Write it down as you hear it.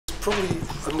probably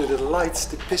under the lights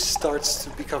the piss starts to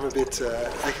become a bit,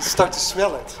 I can start to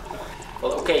smell it.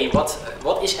 Well, okay,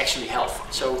 what is actually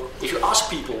health? So if you ask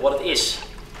people what it is,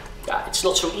 yeah, it's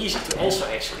not so easy to answer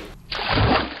actually.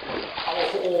 Our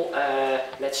whole,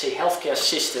 let's say, healthcare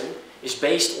system is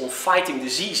based on fighting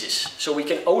diseases. So we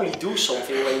can only do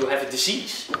something when you have a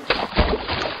disease.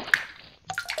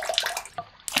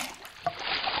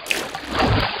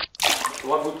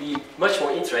 What would be much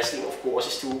more interesting, of course,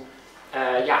 is to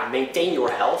maintain your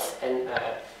health and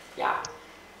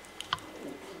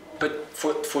but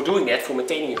for doing that, for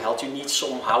maintaining your health, you need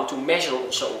somehow to measure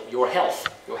also your health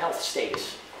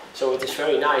status. So it is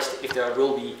very nice if there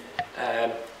will be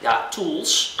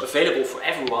tools available for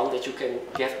everyone that you can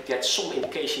get some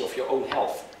indication of your own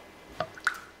health.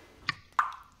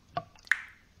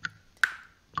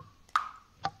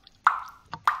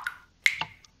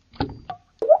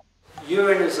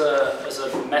 Urine as a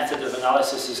method of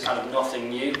analysis is kind of nothing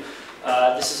new.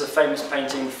 This is a famous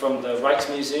painting from the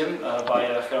Rijksmuseum by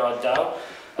Gerard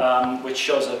Douw, which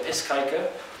shows a pisskijker.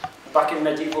 Back in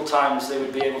medieval times they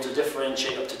would be able to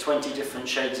differentiate up to 20 different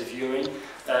shades of urine,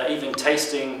 even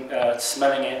tasting,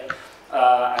 smelling it,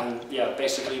 and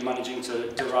basically managing to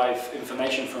derive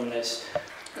information from this.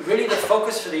 Really the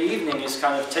focus for the evening is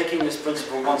kind of taking this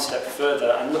principle one step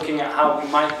further and looking at how we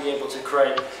might be able to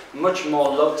create much more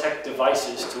low-tech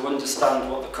devices to understand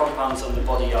what the compounds in the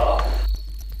body are.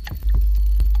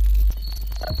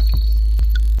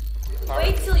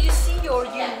 Wait till you see your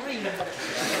urine.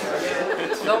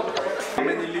 How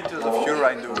many liters of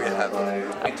urine do we have?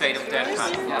 In tweede of derde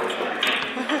maand.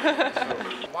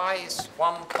 Why is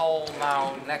one pole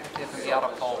now negative and the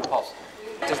other pole positive?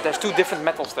 There's two different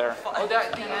metals there. Oh,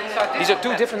 These are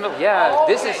two different metals. Yeah,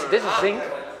 this is zinc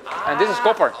and this is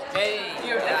copper.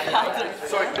 You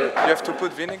have to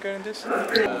put vinegar in this?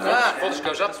 Voltage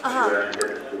goes up.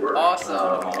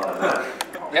 Awesome.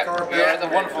 Yeah, we're at the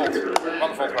 1 volt.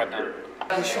 1 volt right now.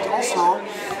 We should also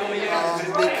make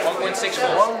 1.6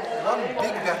 volts. one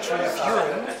big battery of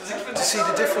urine to see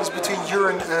the difference between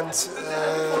urine and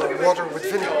water with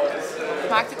vinegar.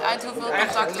 Maakt het uit hoeveel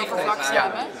contactoppervlak ze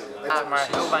hebben? Ja, maar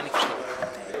heel weinig verschil.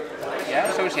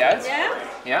 Ja, zo is hij uit. Ja?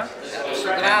 Ja.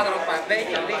 Zodra er ook maar een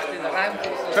beetje licht in de ruimte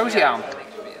is. Zo is hij aan.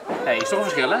 Nee, is toch een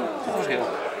verschil, hè? Toch een verschil.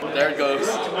 There it goes.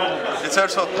 It's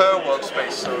also her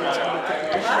workspace, so it's...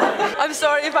 I'm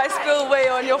sorry if I spill way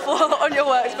on your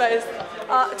workspace.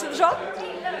 Jean?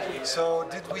 So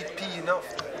did we pee enough?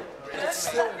 It's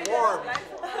still warm.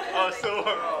 Oh, it's still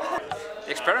warm.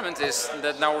 The experiment is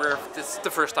that now this is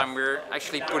the first time we're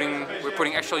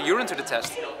putting actual urine to the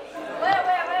test.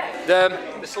 The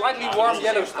slightly warm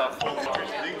yellow stuff.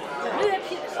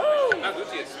 Nou doet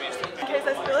hij het tenminste. In case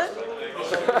I spill it?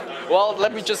 Well,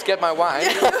 let me just get my wine.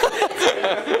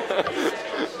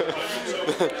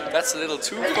 That's a little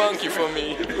too funky for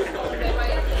me.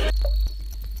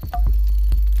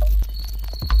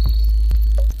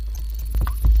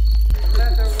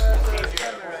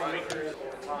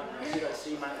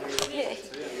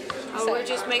 Oh, we're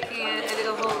just making a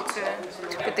little hole to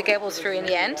put the cables through in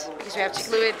the end, because we have to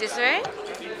glue it this way.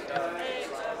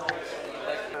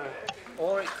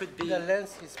 Or it could be... The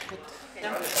lens is put...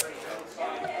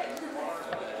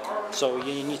 So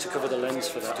you need to cover the lens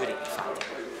for that.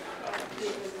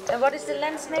 And what is the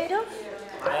lens made of?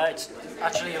 It's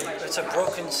actually it's a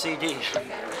broken CD,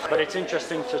 but it's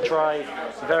interesting to try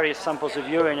various samples of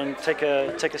urine and take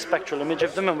a spectral image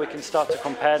of them, and we can start to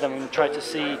compare them and try to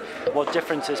see what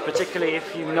differences. Particularly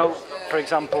if you note, for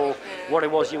example, what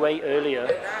it was you ate earlier,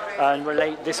 and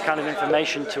relate this kind of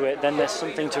information to it, then there's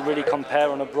something to really compare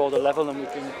on a broader level, and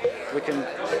we can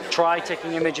try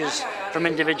taking images from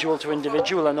individual to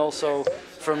individual, and also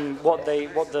from what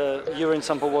the urine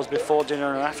sample was before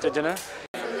dinner and after dinner.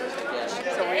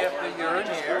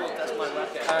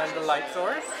 And the light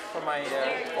source for my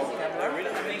phone camera.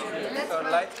 So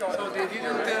light source. So did you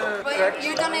do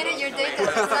You donated your data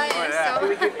to science, so...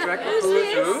 we keep track of who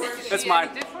is who? That's mine.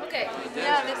 Okay.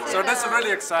 Yeah, this is... So that's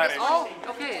really exciting. Oh,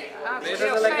 okay.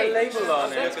 There's like a label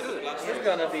on it. It's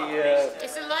gonna be...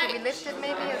 Is the light... Should we lift it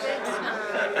maybe a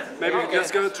bit? Maybe we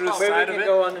just go through the side of it.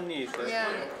 go underneath. Yeah.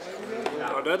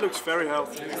 Oh, that looks very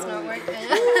healthy. It's not working.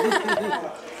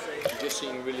 Just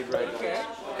seeing really bright.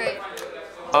 Great.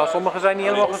 Sommige zijn niet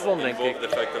helemaal gezond, denk ik.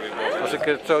 Als ik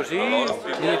het zo zie,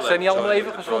 zijn niet allemaal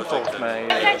even gezond volgens mij.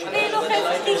 Kun je nog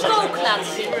even die kook laten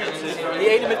zien? Die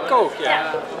ene met kook,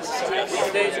 ja.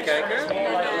 Deze kijker.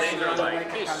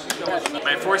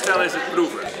 Mijn voorstel is het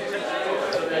proeven.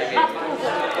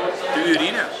 De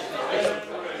urine.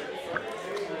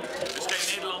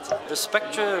 The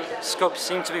spectroscopes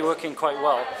seem to be working quite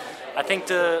well. I think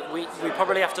we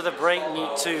probably after the break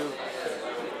need to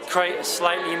create a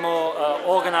slightly more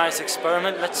organized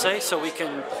experiment, let's say, so we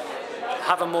can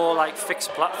have a more like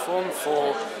fixed platform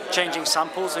for changing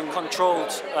samples in controlled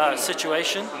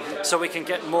situation, so we can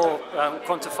get more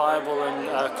quantifiable and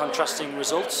contrasting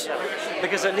results.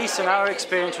 Because at least in our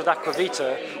experience with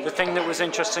Aquavita, the thing that was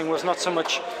interesting was not so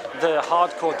much the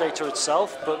hardcore data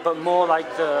itself, but more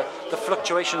like the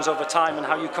fluctuations over time and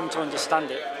how you come to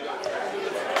understand it.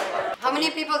 How many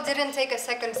people didn't take a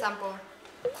second sample?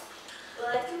 Well,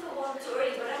 I took one too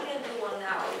early, but I'm going to do one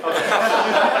now.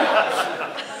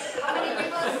 How many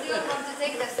people still want to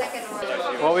take the second one?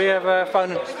 Well, we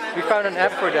found an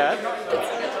app for that,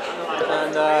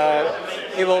 and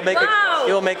it will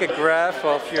make a graph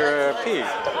of your pee.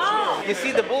 Oh. You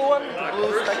see the blue one? The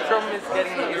blue spectrum is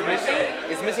missing.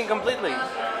 It's missing completely.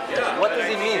 What does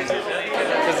it mean?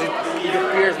 Because it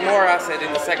appears more acid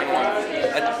in the second one.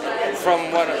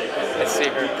 From what? Let's see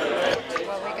here.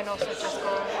 Well, we can also just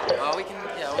go. We can.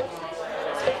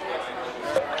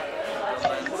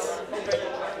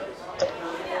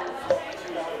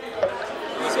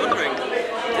 I was wondering,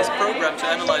 this program to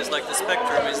analyze like the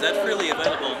spectrum, is that freely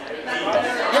available?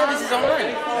 Yeah, this is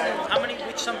online.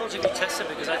 Which samples have you tested?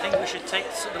 Because I think we should take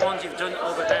the ones you've done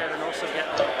over there and also get.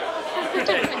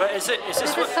 But is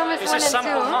this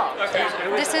sample marked? Okay.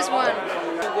 This is one.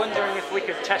 I'm wondering if we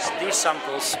could test these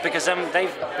samples because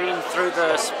they've been through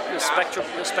the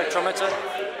spectrometer.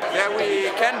 Yeah, we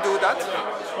can do that.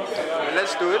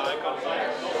 Let's do it.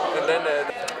 And then.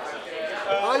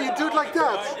 Oh, you do it like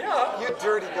that? Yeah. You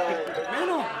dirty guy.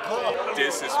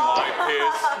 This is my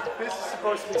piss. This is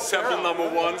supposed to be Sample number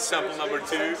 1, sample number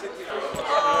 2.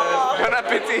 Bon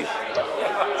appetit.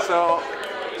 So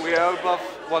we are above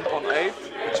 1.8,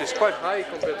 which is quite high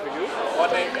compared to you.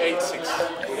 1886.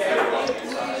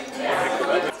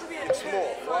 It's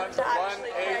more.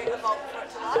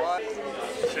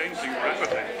 1.8. Changing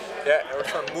rapidly. Yeah,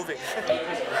 also moving.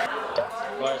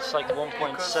 Well, it's like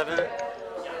 1.7.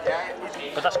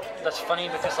 But that's funny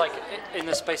because like in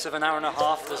the space of an hour and a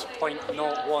half there's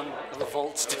 0.01 of a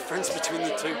volts difference between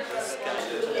the two.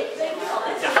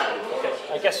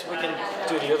 I guess we can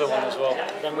do the other one as well.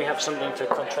 Then we have something to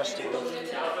contrast it with.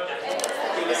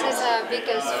 This is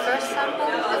Vika's first sample,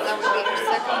 and that would be her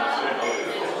second one.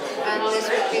 And this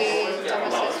would be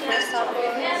Thomas's first sample,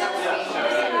 and that would be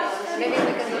her second one. Maybe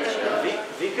we can look at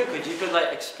Vika, could you like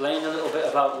explain a little bit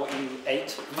about what you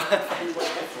ate?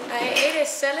 I ate a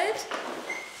salad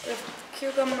with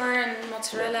cucumber and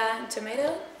mozzarella and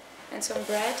tomato and some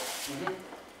bread.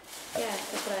 Yeah,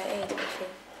 that's what I ate actually.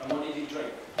 And what did you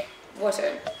drink?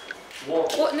 Water.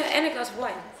 Water? No, and a glass of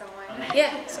wine. Some wine.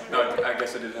 Yeah. No, I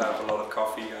guess I did have a lot of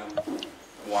coffee and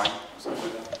wine or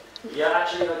something like that. Yeah,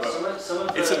 actually, like some of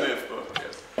the... It's a myth, but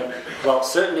yes. Well,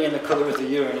 certainly in the colour of the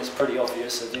urine is pretty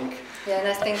obvious, I think. Yeah, and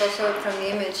I think also from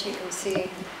the image you can see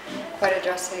quite a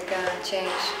drastic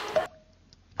change.